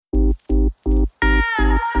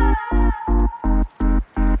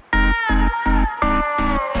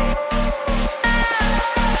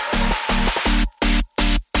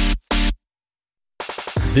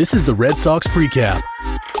This is the Red Sox Precap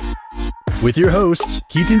with your hosts,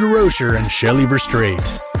 Keaton and Shelly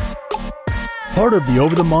Verougstreate. Part of the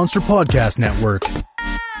Over the Monster Podcast Network.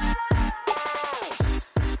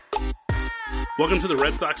 Welcome to the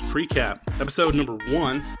Red Sox Precap, episode number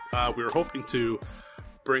 1. We were hoping to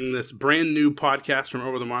bring this brand new podcast from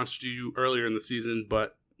Over the Monster to you earlier in the season,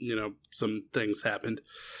 but, some things happened.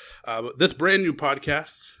 But this brand new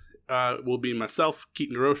podcast will be myself,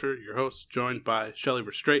 Keaton, your host, joined by Shelly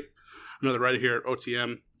Verougstreate, another writer here at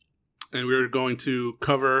OTM. And we're going to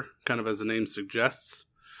cover, kind of as the name suggests,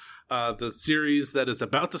 the series that is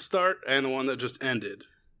about to start and the one that just ended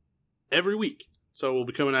every week. So we'll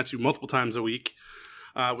be coming at you multiple times a week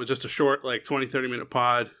with just a short, 20, 30-minute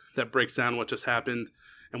pod that breaks down what just happened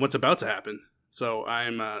and what's about to happen. So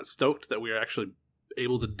I'm stoked that we are actually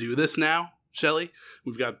able to do this now, Shelly.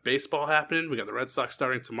 We've got baseball happening. We got the Red Sox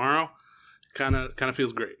starting tomorrow. Kind of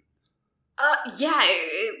feels great. Yeah,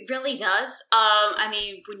 it really does.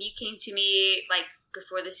 When you came to me,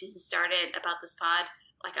 before the season started about this pod,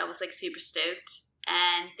 I was, super stoked.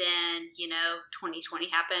 And then, 2020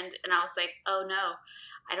 happened, and I was like, oh, no,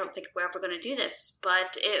 I don't think we're ever going to do this.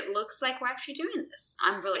 But it looks like we're actually doing this.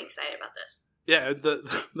 I'm really excited about this. Yeah,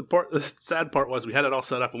 the sad part was we had it all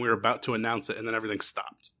set up, and we were about to announce it, and then everything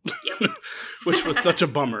stopped. Yep. Which was such a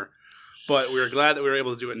bummer. But we were glad that we were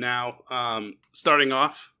able to do it now. Starting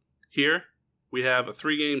off here, we have a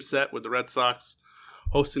 3-game set with the Red Sox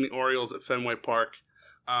hosting the Orioles at Fenway Park.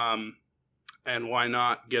 And why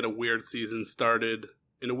not get a weird season started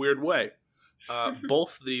in a weird way?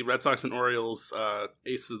 Both the Red Sox and Orioles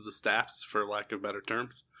aces of the staffs, for lack of better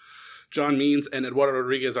terms, John Means and Eduardo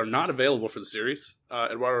Rodriguez, are not available for the series.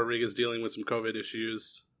 Eduardo Rodriguez dealing with some COVID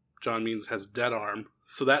issues. John Means has dead arm.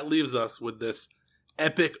 So that leaves us with this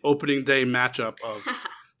epic opening day matchup of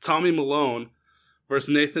Tommy Milone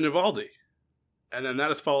versus Nathan Eovaldi. And then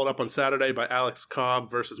that is followed up on Saturday by Alex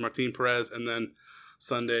Cobb versus Martin Perez. And then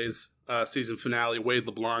Sunday's season finale, Wade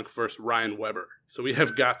LeBlanc versus Ryan Weber. So we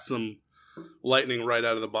have got some lightning right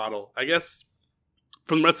out of the bottle. I guess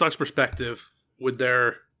from the Red Sox perspective, with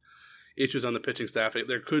their issues on the pitching staff,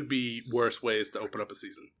 there could be worse ways to open up a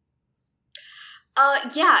season.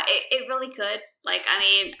 Yeah, it really could.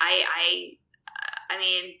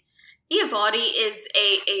 Eovaldi is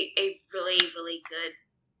a really, really good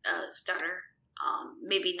starter.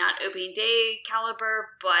 Maybe not opening day caliber,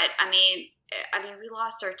 but we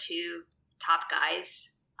lost our 2 top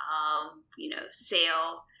guys,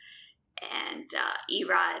 Sale and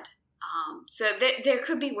Erod. So there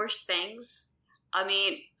could be worse things. I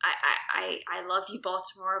love you,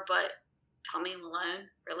 Baltimore, but Tommy Milone,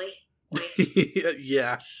 really?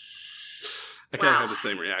 Yeah. I kind of had the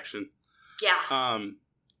same reaction. Yeah.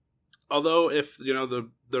 Although if,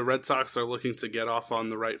 the Red Sox are looking to get off on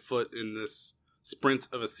the right foot in this sprint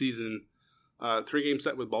of a season, 3-game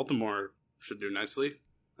set with Baltimore should do nicely,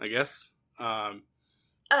 I guess. That's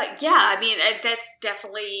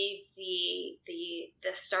definitely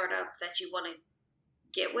the startup that you want to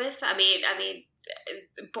get with.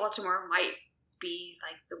 Baltimore might be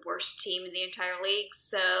the worst team in the entire league,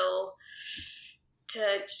 so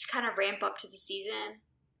to just kind of ramp up to the season,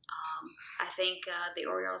 I think the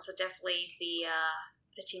Orioles are definitely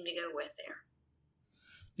the team to go with there.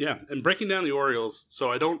 Yeah, and breaking down the Orioles, so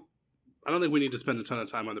I don't think we need to spend a ton of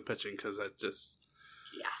time on the pitching because that just...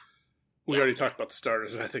 Yeah. We already talked about the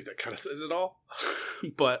starters, and I think that kind of says it all.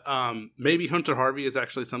 But maybe Hunter Harvey is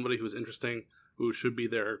actually somebody who's interesting, who should be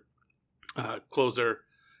their closer.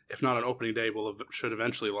 If not on opening day, should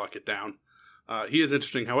eventually lock it down. He is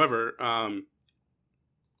interesting. However,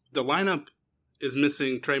 the lineup is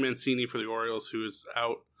missing Trey Mancini for the Orioles, who is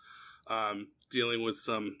out dealing with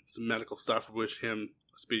some medical stuff. Wish him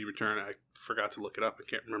a speedy return. I forgot to look it up. I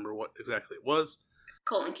can't remember what exactly it was.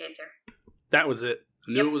 Colon cancer. That was it.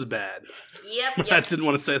 I knew it was bad. Yep. I didn't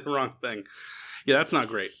want to say the wrong thing. Yeah, that's not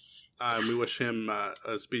great. We wish him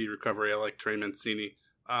a speedy recovery. I like Trey Mancini.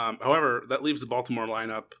 However, that leaves the Baltimore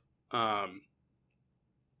lineup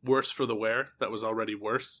worse for the wear. That was already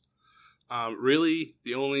worse. Really,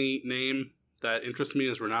 the only name that interests me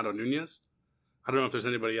is Renato Nunez. I don't know if there's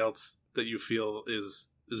anybody else that you feel is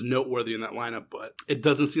noteworthy in that lineup, but it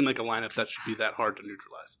doesn't seem like a lineup that should be that hard to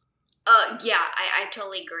neutralize. Yeah, I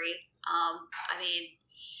totally agree.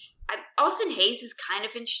 Austin Hayes is kind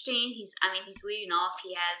of interesting. He's leading off.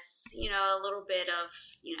 He has, a little bit of,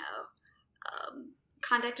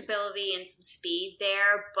 contact ability and some speed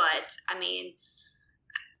there. But,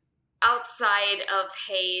 outside of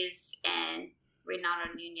Hayes and Renato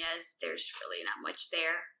Nunez, there's really not much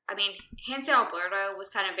there. Hanser Alberto was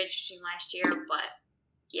kind of interesting last year, but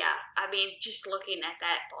yeah, I mean, just looking at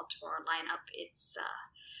that Baltimore lineup, it's,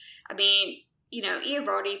 I mean,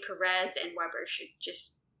 Eovaldi, Perez, and Weber should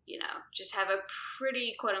just have a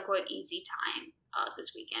pretty quote-unquote easy time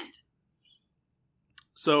this weekend.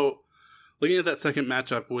 So, looking at that second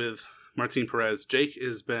matchup with Martin Perez, Jake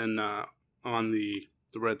has been on the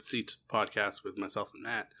Red Seat podcast with myself and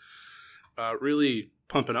Matt, really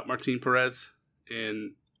pumping up Martin Perez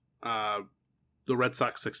in the Red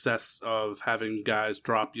Sox success of having guys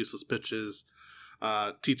drop useless pitches,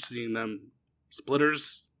 teaching them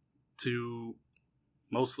splitters to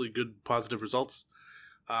mostly good positive results.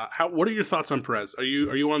 What are your thoughts on Perez? Are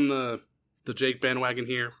you on the Jake bandwagon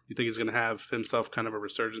here? You think he's going to have himself kind of a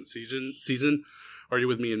resurgent season? Or are you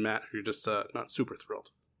with me and Matt? You're just not super thrilled.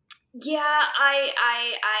 Yeah,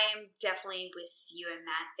 I'm definitely with you and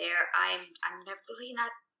Matt there. I'm really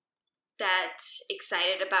not that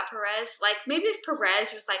excited about Perez. Like, maybe if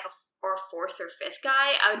Perez was like our fourth or fifth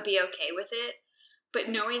guy, I would be okay with it. But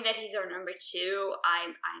knowing that he's our number two,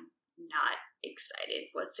 I'm not excited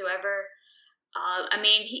whatsoever. I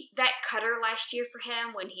mean, that cutter last year for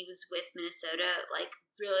him when he was with Minnesota, like,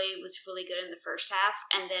 was really good in the first half,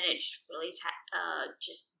 and then it just really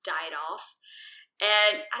just died off.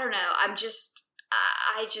 And I don't know, I'm just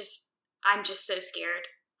so scared.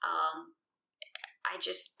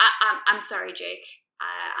 I'm sorry, Jake.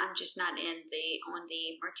 I'm just not on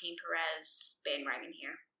the Martin Perez bandwagon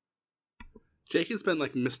here. Jake has been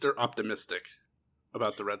like Mr. Optimistic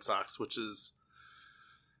about the Red Sox, which is,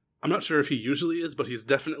 I'm not sure if he usually is, but he's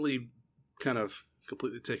definitely kind of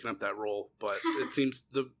completely taken up that role. But it seems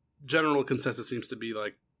the general consensus seems to be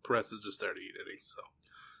like Perez is just there to eat innings. So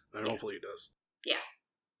hopefully he does. Yeah,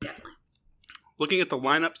 definitely. Looking at the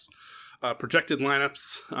lineups, projected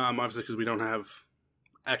lineups, obviously because we don't have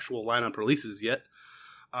actual lineup releases yet.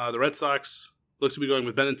 The Red Sox looks to be going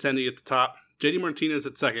with Benintendi at the top, JD Martinez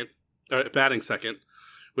at batting second,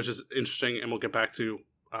 which is interesting, and we'll get back to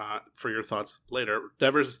for your thoughts later.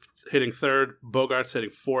 Devers hitting third, Bogarts hitting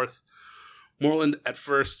fourth, Moreland at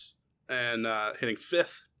first and hitting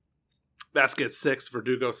fifth, Vasquez sixth,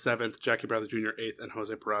 Verdugo seventh, Jackie Bradley Jr. eighth, and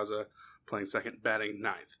Jose Peraza playing second, batting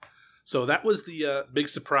ninth. So that was the big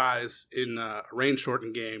surprise in a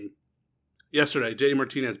rain-shortened game yesterday. JD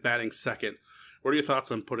Martinez batting second. What are your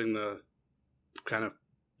thoughts on putting the kind of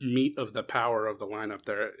meat of the power of the lineup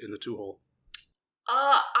there in the two-hole?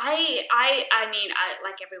 I mean,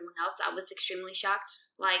 like everyone else, I was extremely shocked.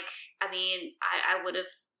 Like, I mean, I would have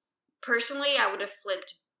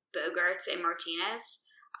flipped Bogarts and Martinez.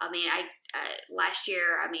 I mean, last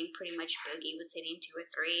year, I mean, pretty much Bogey was hitting 2 or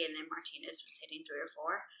 3, and then Martinez was hitting 3 or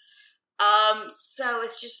 4. So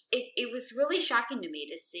it's just, it was really shocking to me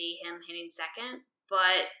to see him hitting second.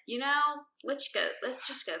 But, let's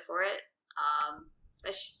just go for it.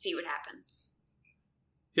 Let's just see what happens.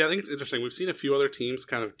 Yeah, I think it's interesting. We've seen a few other teams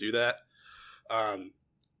kind of do that,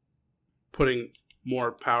 putting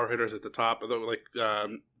more power hitters at the top. Although, like,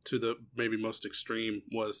 to the maybe most extreme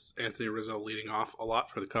was Anthony Rizzo leading off a lot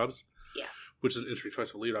for the Cubs. Yeah. Which is an interesting choice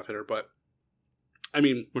for a leadoff hitter. But, I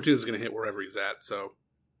mean, Martinez is going to hit wherever he's at. So,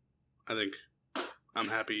 I think I'm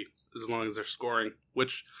happy as long as they're scoring,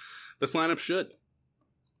 which this lineup should.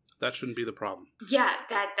 That shouldn't be the problem. Yeah,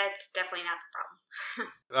 that's definitely not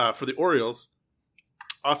the problem. For the Orioles,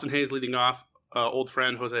 Austin Hayes leading off, old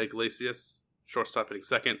friend Jose Iglesias, shortstop hitting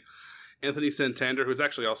second. Anthony Santander, who's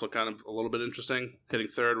actually also kind of a little bit interesting, hitting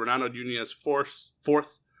third. Renato Nunez fourth.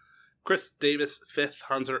 Chris Davis fifth.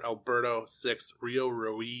 Hanser Alberto sixth. Rio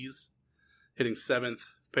Ruiz hitting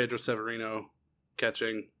seventh. Pedro Severino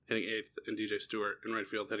catching, hitting eighth. And DJ Stewart in right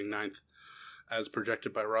field hitting ninth, as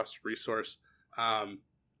projected by Ross Resource.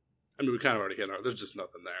 I mean, we kind of already hit on it. There's just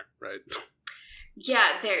nothing there, right?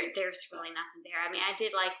 Yeah, there's really nothing there. I mean, I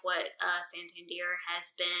did like what Santander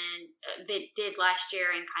has been did last year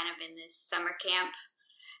and kind of in this summer camp,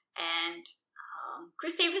 and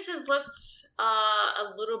Chris Davis has looked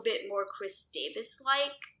a little bit more Chris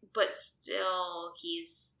Davis-like, but still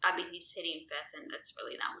he's hitting fifth, and that's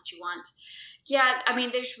really not what you want. Yeah, I mean,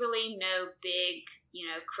 there's really no big,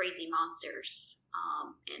 crazy monsters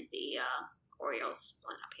in the Orioles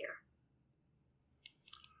lineup here.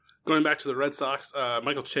 Going back to the Red Sox,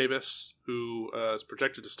 Michael Chavis, who is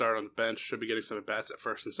projected to start on the bench, should be getting some at-bats at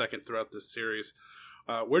first and second throughout this series.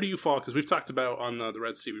 Where do you fall? Because we've talked about, on the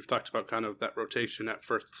Red Seat, we've talked about kind of that rotation at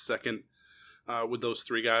first and second with those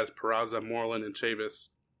three guys, Peraza, Moreland, and Chavis.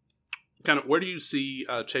 Kind of, where do you see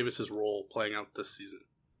Chavis' role playing out this season?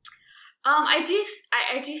 I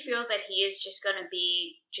do feel that he is just going to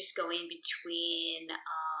be just going between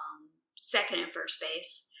second and first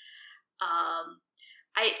base.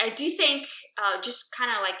 I do think, just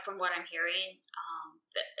kind of like from what I'm hearing,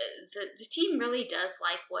 the team really does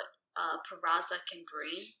like what Peraza can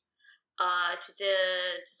bring to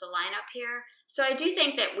the lineup here. So I do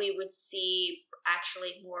think that we would see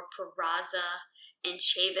actually more Peraza and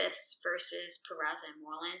Chavis versus Peraza and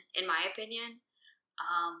Moreland, in my opinion.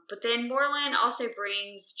 But then Moreland also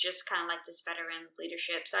brings just kind of like this veteran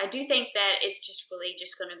leadership. So I do think that it's just really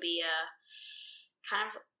just going to be a kind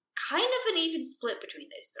of an even split between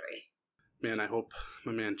those three. Man, I hope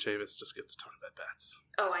my man Chavis just gets a ton of at-bats.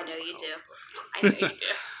 Oh, I know you do. I know you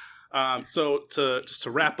do. So to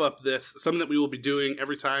wrap up this, something that we will be doing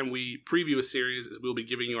every time we preview a series is we'll be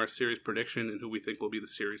giving you our series prediction and who we think will be the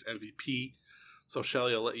series MVP. So,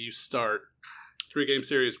 Shelly, I'll let you start. 3-game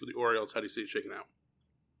series with the Orioles. How do you see it shaking out?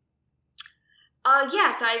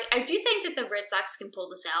 So I do think that the Red Sox can pull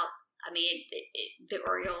this out. I mean, the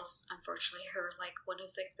Orioles, unfortunately, are like one of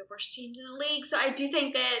the worst teams in the league. So I do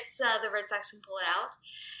think that the Red Sox can pull it out.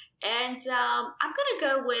 And I'm going to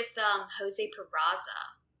go with Jose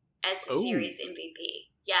Peraza as the series MVP.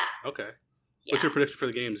 Yeah. Okay. Yeah. What's your prediction for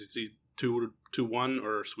the games? Is he 2-1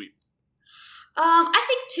 or sweep? I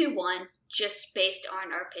think 2-1, just based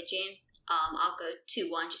on our pitching. I'll go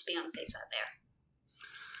 2-1, just being on the safe side there.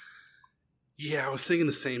 Yeah, I was thinking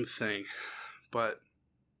the same thing, but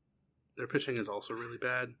their pitching is also really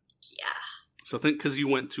bad. Yeah. So I think because you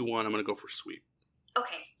went 2-1, I'm going to go for sweep.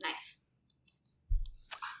 Okay, nice.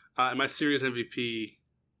 And my series MVP,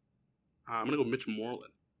 I'm going to go Mitch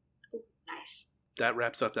Moreland. Ooh, nice. That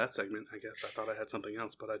wraps up that segment, I guess. I thought I had something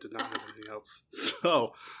else, but I did not have anything else.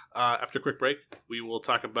 So, after a quick break, we will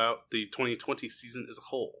talk about the 2020 season as a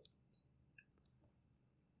whole.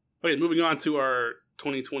 Okay, moving on to our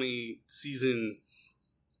 2020 season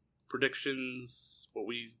predictions, what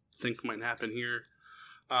we think might happen here.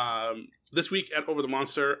 This week at Over the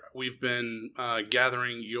Monster, we've been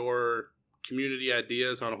gathering your community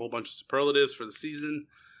ideas on a whole bunch of superlatives for the season.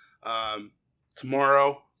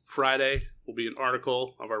 Tomorrow, Friday, will be an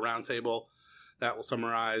article of our roundtable that will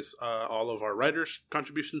summarize all of our writers'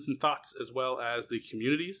 contributions and thoughts, as well as the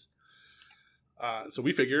communities. So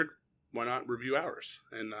we figured, why not review ours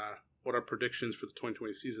and what our predictions for the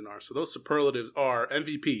 2020 season are. So those superlatives are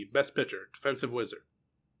MVP, Best Pitcher, Defensive Wizard,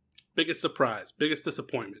 Biggest Surprise, Biggest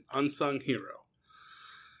Disappointment, Unsung Hero.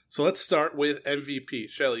 So let's start with MVP.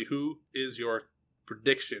 Shelly, who is your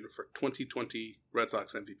prediction for 2020 Red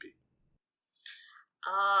Sox MVP?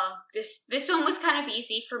 This one was kind of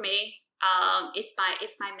easy for me. It's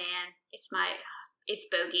my man. It's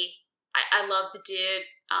Bogey. I love the dude.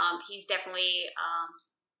 He's definitely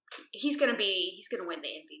he's gonna win the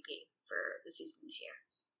MVP for the season this year.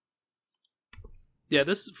 Yeah,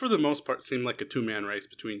 this for the most part seemed like a 2-man race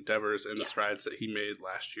between Devers and the strides that he made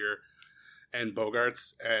last year and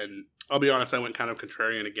Bogarts. And I'll be honest, I went kind of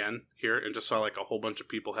contrarian again here and just saw like a whole bunch of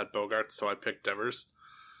people had Bogarts, so I picked Devers.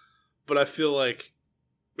 But I feel like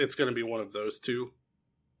it's going to be one of those two.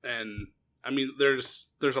 And I mean, there's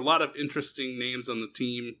a lot of interesting names on the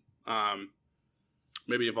team.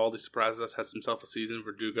 Maybe Evaldi surprises us, has himself a season.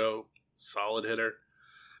 Verdugo, solid hitter.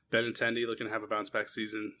 Benintendi looking to have a bounce back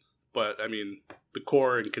season. But I mean, the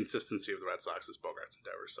core and consistency of the Red Sox is Bogarts and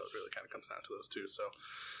Devers, so it really kind of comes down to those two. So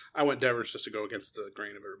I went Devers just to go against the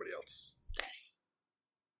grain of everybody else. Nice.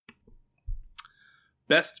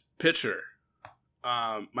 Best pitcher.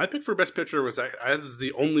 My pick for best pitcher was I was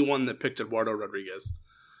the only one that picked Eduardo Rodriguez.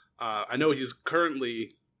 I know he's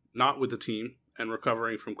currently not with the team and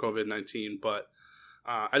recovering from COVID-19, but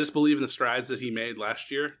I just believe in the strides that he made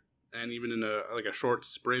last year, and even in a short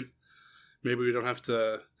sprint, maybe we don't have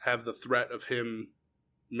to have the threat of him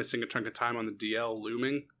missing a chunk of time on the DL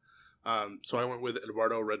looming. So I went with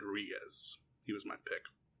Eduardo Rodriguez. He was my pick,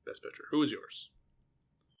 best pitcher. Who was yours?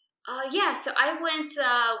 So I went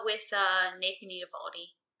with Nathan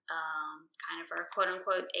Eovaldi, kind of our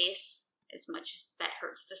quote-unquote ace, as much as that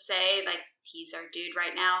hurts to say. Like, he's our dude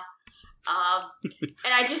right now.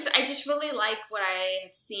 And I just really like what I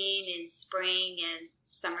have seen in spring and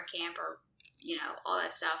summer camp, or, all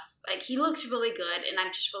that stuff. Like, he looks really good, and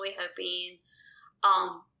I'm just really hoping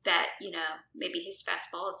that, maybe his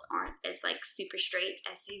fastballs aren't as, like, super straight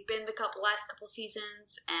as they've been the last couple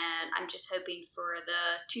seasons, and I'm just hoping for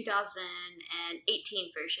the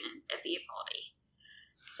 2018 version of Eovaldi.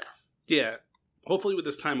 So. Yeah. Hopefully with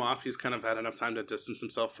this time off, he's kind of had enough time to distance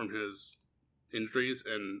himself from his injuries,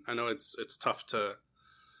 and I know it's tough to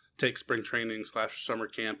take spring training / summer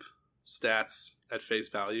camp stats at face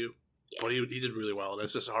value, but he did really well, and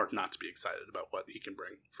it's just hard not to be excited about what he can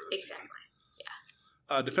bring for this season.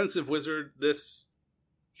 Yeah. Defensive Wizard, this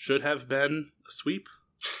should have been a sweep,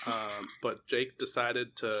 but Jake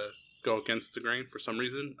decided to go against the grain for some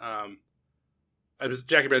reason. It was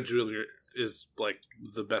Jackie Brett is like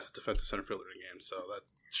the best defensive center fielder in the game, so that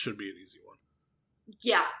should be an easy one.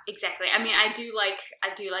 Yeah, exactly. I mean, I do like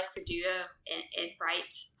Verdugo and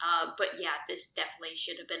Wright, but yeah, this definitely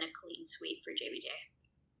should have been a clean sweep for JBJ.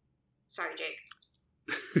 Sorry,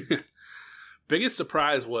 Jake. Biggest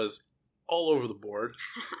surprise was all over the board.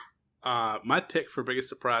 My pick for biggest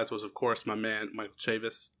surprise was, of course, my man Michael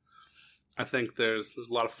Chavis. I think there's a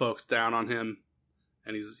lot of folks down on him,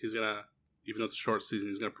 and he's gonna, even though it's a short season,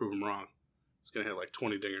 he's gonna prove them wrong. He's gonna hit like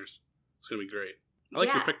 20 dingers. It's gonna be great. I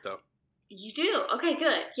like your pick though. You do? Okay,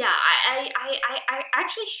 good. Yeah, I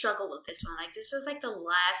actually struggled with this one. Like, this was like this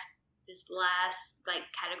last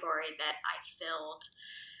like category that I filled.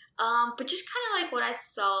 But just kind of like what I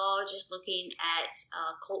saw, just looking at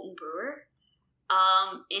Colton Brewer,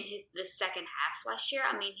 in the second half last year.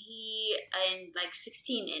 I mean, he in like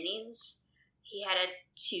 16 innings, he had a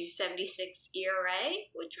 2.76 ERA,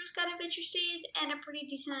 which was kind of interesting, and a pretty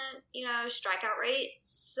decent, strikeout rate.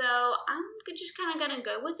 So I'm just kind of gonna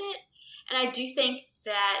go with it. And I do think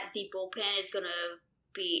that the bullpen is going to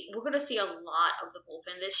be... We're going to see a lot of the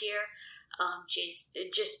bullpen this year,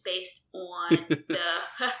 just based on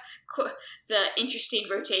the interesting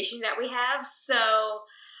rotation that we have. So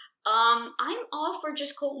I'm all for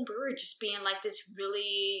just Colton Brewer just being like this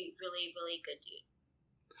really, really, really good dude.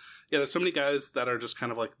 Yeah, there's so many guys that are just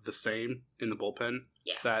kind of like the same in the bullpen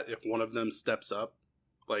that if one of them steps up,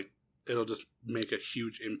 like... it'll just make a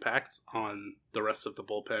huge impact on the rest of the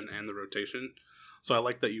bullpen and the rotation. So I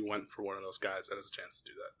like that you went for one of those guys that has a chance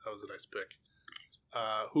to do that. That was a nice pick. Nice.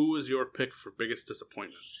 Who was your pick for biggest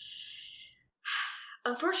disappointment?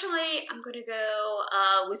 Unfortunately, I'm going to go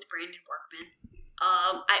with Brandon Workman.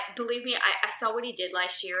 Believe me, I saw what he did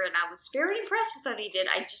last year, and I was very impressed with what he did.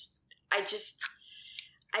 I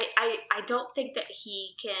don't think that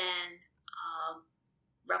he can...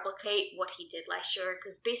 replicate what he did last year,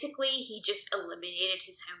 because basically he just eliminated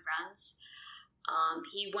his home runs.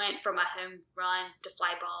 He went from a home run to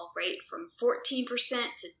fly ball rate from 14%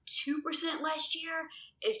 to 2% last year.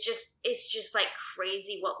 It's just like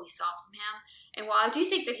crazy what we saw from him. And while I do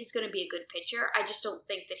think that he's going to be a good pitcher, I just don't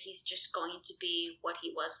think that he's just going to be what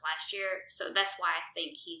he was last year. So that's why I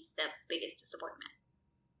think he's the biggest disappointment.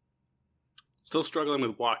 Still struggling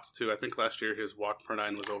with walks, too. I think last year his walk per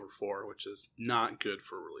nine was over 4, which is not good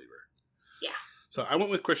for a reliever. Yeah. So I went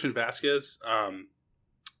with Christian Vasquez.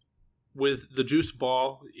 With the juice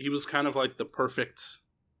ball, he was kind of like the perfect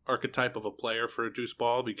archetype of a player for a juice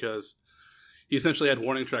ball because he essentially had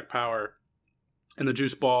warning track power, and the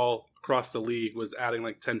juice ball across the league was adding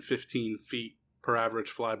like 10, 15 feet per average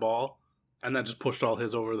fly ball, and that just pushed all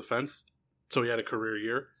his over the fence. So he had a career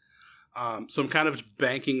year. So I'm kind of just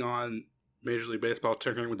banking on Major League Baseball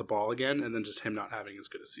tinkering with the ball again, and then just him not having as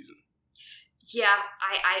good a season. Yeah,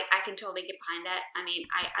 I can totally get behind that. I mean,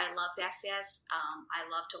 I love Vasquez. I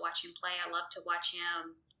love to watch him play. I love to watch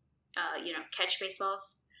him, catch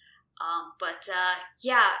baseballs. But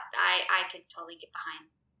I can totally get behind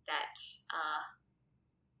that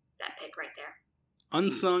pick right there.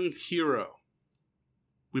 Unsung hero.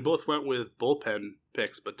 We both went with bullpen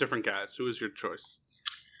picks, but different guys. Who was your choice?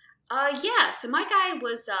 So my guy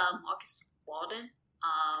was Marcus Walden.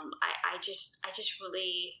 I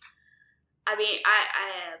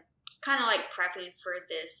kind of like prepping for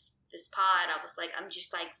this pod. I was like, I'm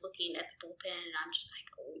just like looking at the bullpen, and I'm just like,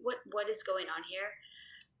 what is going on here?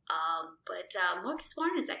 But Marcus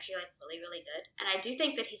Walden is actually like really, really good, and I do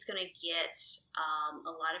think that he's going to get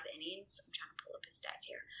a lot of innings. I'm trying to pull up his stats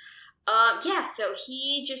here. So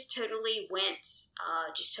he just totally went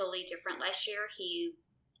totally different last year. He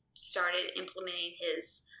started implementing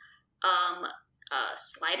his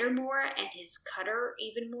slider more and his cutter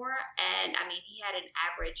even more. And I mean, he had an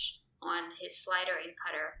average on his slider and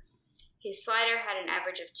cutter. His slider had an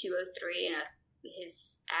average of 203, and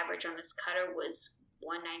his average on his cutter was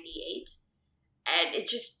 198. And it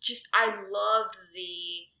just I love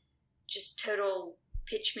the just total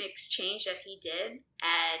pitch mix change that he did,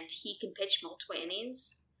 and he can pitch multiple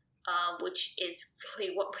innings. Which is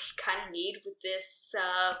really what we kind of need with this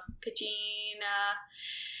pitching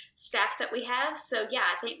staff that we have. So, yeah,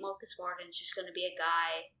 I think Marcus Walden's just going to be a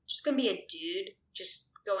guy, just going to be a dude,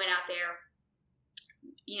 just going out there,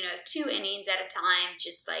 2 innings at a time,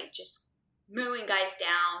 just mowing guys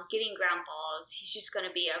down, getting ground balls. He's just going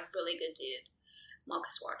to be a really good dude,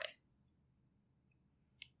 Marcus Walden.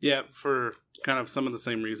 Yeah, for kind of some of the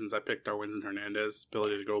same reasons I picked Darwinzon Hernandez,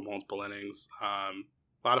 ability to go multiple innings. A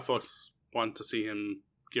lot of folks want to see him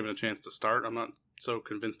given a chance to start. I'm not so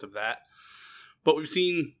convinced of that. But we've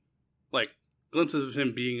seen, glimpses of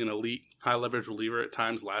him being an elite, high-leverage reliever at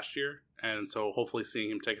times last year. And so hopefully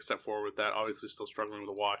seeing him take a step forward with that. Obviously still struggling with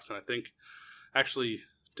the walks. And I think actually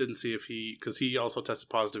didn't see if because he also tested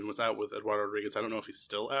positive and was out with Eduardo Rodriguez. I don't know if he's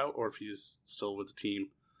still out or if he's still with the team.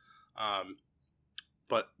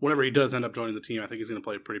 But whenever he does end up joining the team, I think he's going to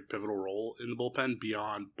play a pretty pivotal role in the bullpen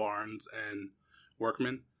beyond Barnes and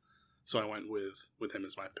Workman. So I went with him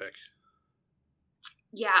as my pick.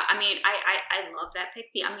 Yeah, I mean, I love that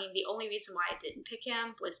pick. The only reason why I didn't pick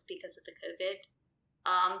him was because of the COVID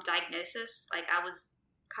diagnosis. Like, I was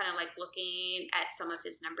kind of like looking at some of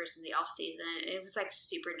his numbers in the offseason, and it was like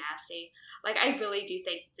super nasty. Like, I really do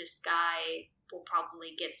think this guy will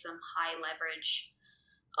probably get some high leverage,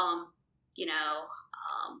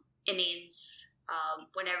 innings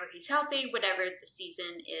whenever he's healthy, whenever the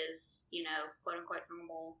season is, quote unquote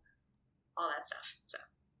normal, all that stuff. So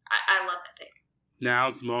I love that pick.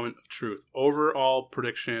 Now's the moment of truth. Overall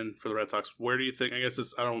prediction for the Red Sox. Where do you think? I guess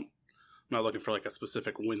I'm not looking for like a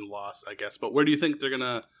specific win-loss, I guess, but where do you think they're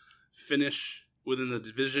gonna finish within the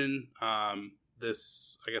division? I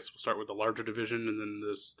guess we'll start with the larger division, and then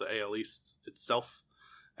there's the AL East itself.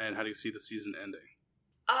 And how do you see the season ending?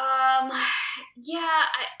 Yeah,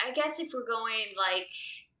 I guess if we're going like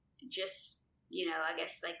just I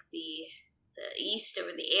guess like the East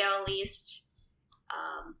or the AL East,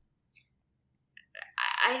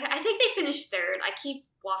 I think they finished third. I keep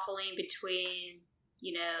waffling between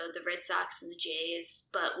the Red Sox and the Jays,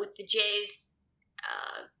 but with the Jays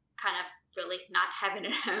kind of really not having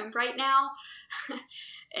a home right now,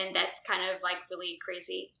 and that's kind of like really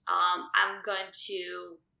crazy. I'm going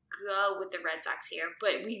to go with the Red Sox here,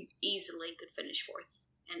 but we easily could finish fourth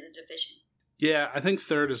in the division. Yeah, I think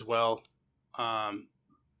third as well. I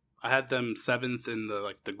had them seventh in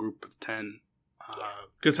the group of 10.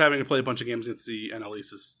 Because having to play a bunch of games against the NL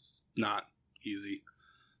East is not easy.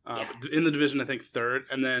 But in the division, I think third.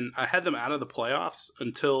 And then I had them out of the playoffs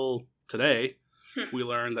until today. We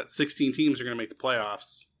learned that 16 teams are going to make the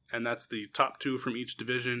playoffs. And that's the top 2 from each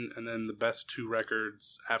division, and then the best 2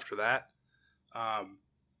 records after that.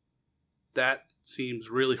 That seems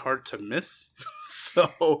really hard to miss.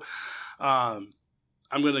 So I'm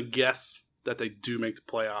going to guess that they do make the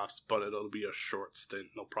playoffs, but it'll be a short stint.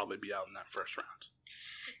 They'll probably be out in that first round.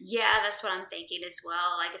 Yeah, that's what I'm thinking as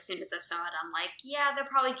well. Like, as soon as I saw it, I'm like, yeah, they'll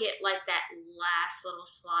probably get like that last little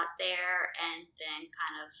slot there and then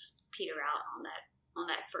kind of peter out on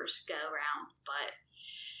that first go round. But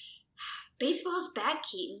baseball's back,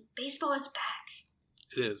 Keaton. Baseball is back.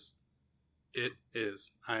 It is. It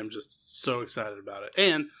is. I'm just so excited about it.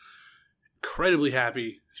 And incredibly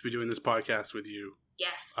happy to be doing this podcast with you.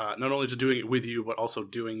 Yes. Not only just doing it with you, but also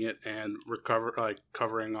doing it and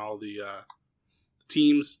covering all the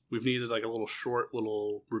teams. We've needed like a short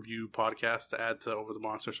review podcast to add to Over the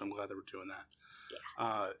Monster, so I'm glad that we're doing that.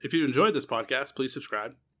 Yeah. If you enjoyed this podcast, please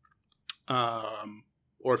subscribe.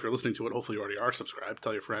 Or if you're listening to it, hopefully you already are subscribed.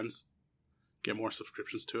 Tell your friends. Get more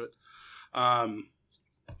subscriptions to it.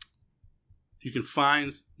 You can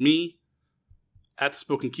find me at the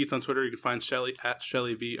Spoken Keats on Twitter. You can find Shelly at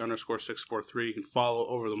ShellyV_643. You can follow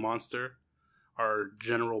Over the Monster, our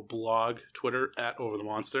general blog, Twitter at Over the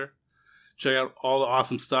Monster. Check out all the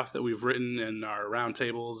awesome stuff that we've written and our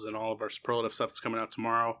roundtables and all of our superlative stuff that's coming out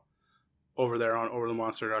tomorrow over there on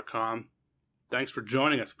overthemonster.com. Thanks for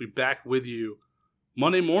joining us. We'll be back with you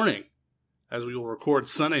Monday morning as we will record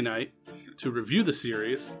Sunday night to review the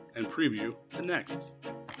series and preview the next.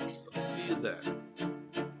 So see you then.